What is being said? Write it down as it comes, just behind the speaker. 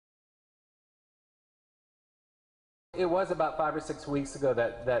It was about 5 or 6 weeks ago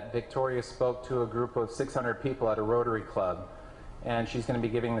that Victoria spoke to a group of 600 people at a Rotary Club, and she's going to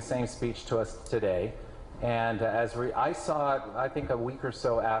be giving the same speech to us today. And I saw it, I think a week or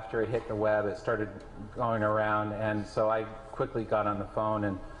so after it hit the web, it started going around, and so I quickly got on the phone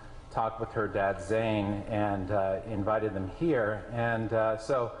and talked with her dad Zane and invited them here. And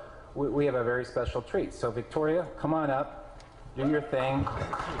so we have a very special treat. So Victoria, come on up, do your thing.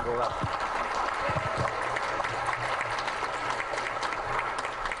 Go up.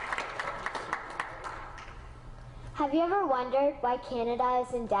 Have you ever wondered why Canada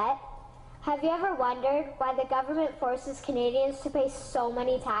is in debt? Have you ever wondered why the government forces Canadians to pay so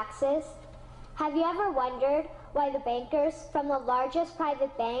many taxes? Have you ever wondered why the bankers from the largest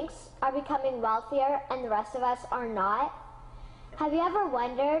private banks are becoming wealthier and the rest of us are not? Have you ever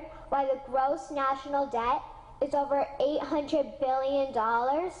wondered why the gross national debt is over $800 billion?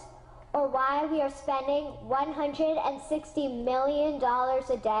 Or why we are spending $160 million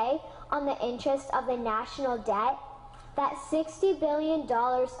a day on the interest of the national debt? That's $60 billion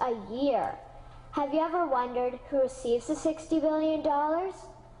a year. Have you ever wondered who receives the $60 billion?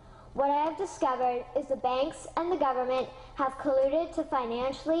 What I have discovered is the banks and the government have colluded to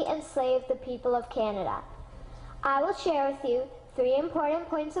financially enslave the people of Canada. I will share with you 3 important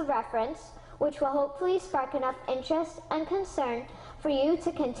points of reference which will hopefully spark enough interest and concern for you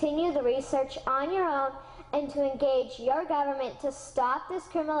to continue the research on your own and to engage your government to stop this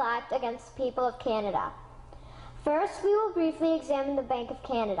criminal act against the people of Canada. First, we will briefly examine the Bank of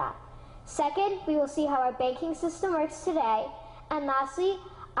Canada. Second, we will see how our banking system works today. And lastly,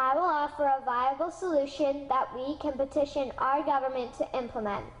 I will offer a viable solution that we can petition our government to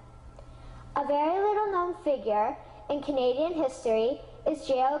implement. A very little known figure in Canadian history is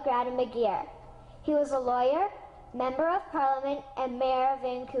J.O. Gradon McGeer. He was a lawyer, Member of Parliament, and Mayor of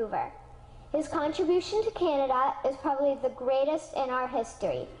Vancouver. His contribution to Canada is probably the greatest in our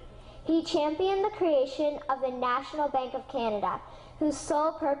history. He championed the creation of the National Bank of Canada, whose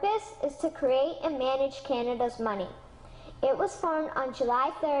sole purpose is to create and manage Canada's money. It was formed on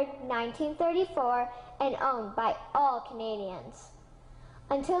July 3, 1934, and owned by all Canadians.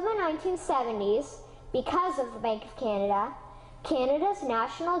 Until the 1970s, because of the Bank of Canada, Canada's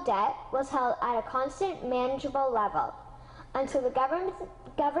national debt was held at a constant, manageable level, until the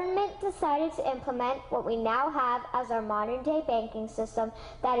government decided to implement what we now have as our modern-day banking system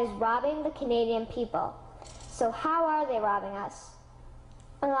that is robbing the Canadian people. So how are they robbing us?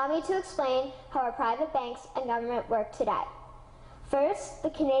 Allow me to explain how our private banks and government work today. First, the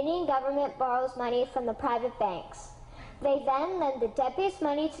Canadian government borrows money from the private banks. They then lend the debt-based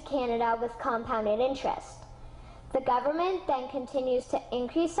money to Canada with compounded interest. The government then continues to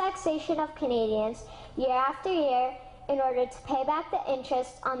increase taxation of Canadians year after year in order to pay back the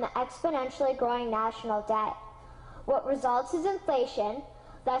interest on the exponentially growing national debt. What results is inflation,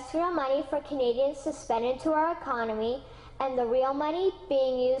 less real money for Canadians to spend into our economy, and the real money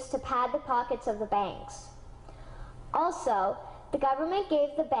being used to pad the pockets of the banks. Also, the government gave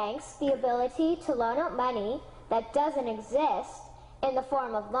the banks the ability to loan out money that doesn't exist in the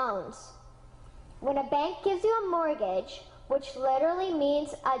form of loans. When a bank gives you a mortgage, which literally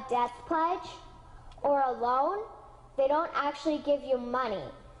means a death pledge, or a loan, they don't actually give you money.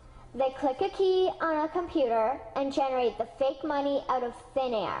 They click a key on a computer and generate the fake money out of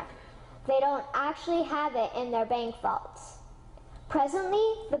thin air. They don't actually have it in their bank vaults.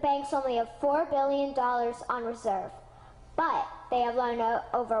 Presently, the banks only have $4 billion on reserve, but they have loaned out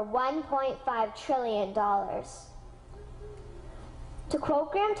over $1.5 trillion. To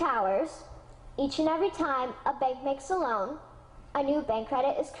quote Graham Towers, each and every time a bank makes a loan, a new bank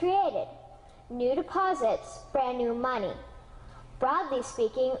credit is created. New deposits, brand new money. Broadly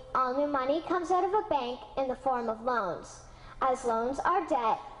speaking, all new money comes out of a bank in the form of loans. As loans are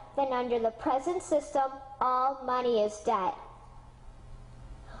debt, then under the present system, all money is debt.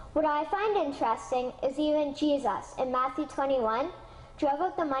 What I find interesting is even Jesus, in Matthew 21, drove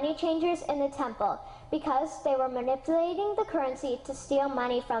out the money changers in the temple because they were manipulating the currency to steal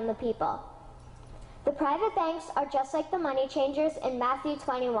money from the people. The private banks are just like the money changers in Matthew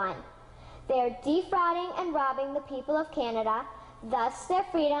 21. They are defrauding and robbing the people of Canada, thus their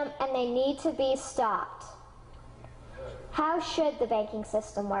freedom, and they need to be stopped. How should the banking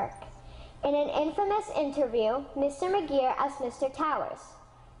system work? In an infamous interview, Mr. McGeer asked Mr. Towers,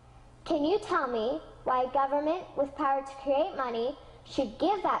 "Can you tell me why a government with power to create money should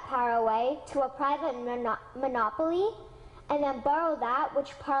give that power away to a private monopoly and then borrow that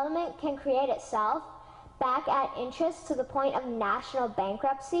which Parliament can create itself back at interest to the point of national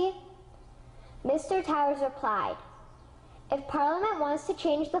bankruptcy?" Mr. Towers replied, "If Parliament wants to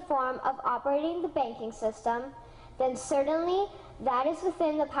change the form of operating the banking system, then certainly that is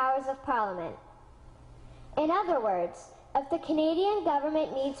within the powers of Parliament. In other words, if the Canadian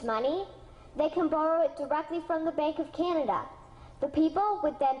government needs money, they can borrow it directly from the Bank of Canada. The people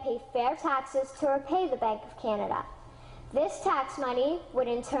would then pay fair taxes to repay the Bank of Canada. This tax money would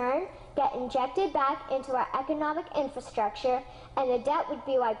in turn get injected back into our economic infrastructure and the debt would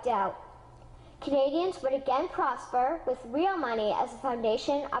be wiped out. Canadians would again prosper with real money as the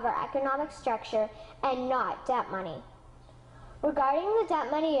foundation of our economic structure and not debt money. Regarding the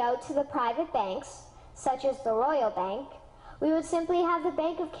debt money owed to the private banks, such as the Royal Bank, we would simply have the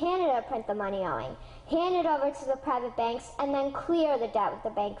Bank of Canada print the money owing, hand it over to the private banks, and then clear the debt with the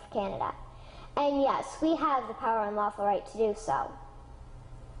Bank of Canada. And yes, we have the power and lawful right to do so.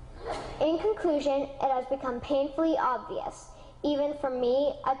 In conclusion, it has become painfully obvious, even for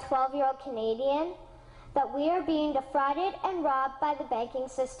me, a 12-year-old Canadian, that we are being defrauded and robbed by the banking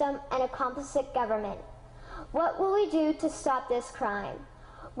system and a complicit government. What will we do to stop this crime?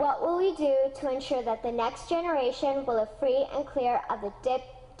 What will we do to ensure that the next generation will live free and clear of the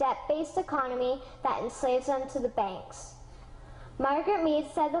debt-based economy that enslaves them to the banks? Margaret Mead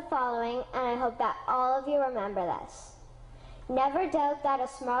said the following, and I hope that all of you remember this. Never doubt that a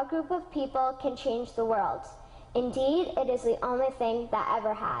small group of people can change the world. Indeed, it is the only thing that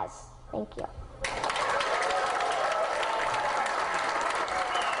ever has. Thank you.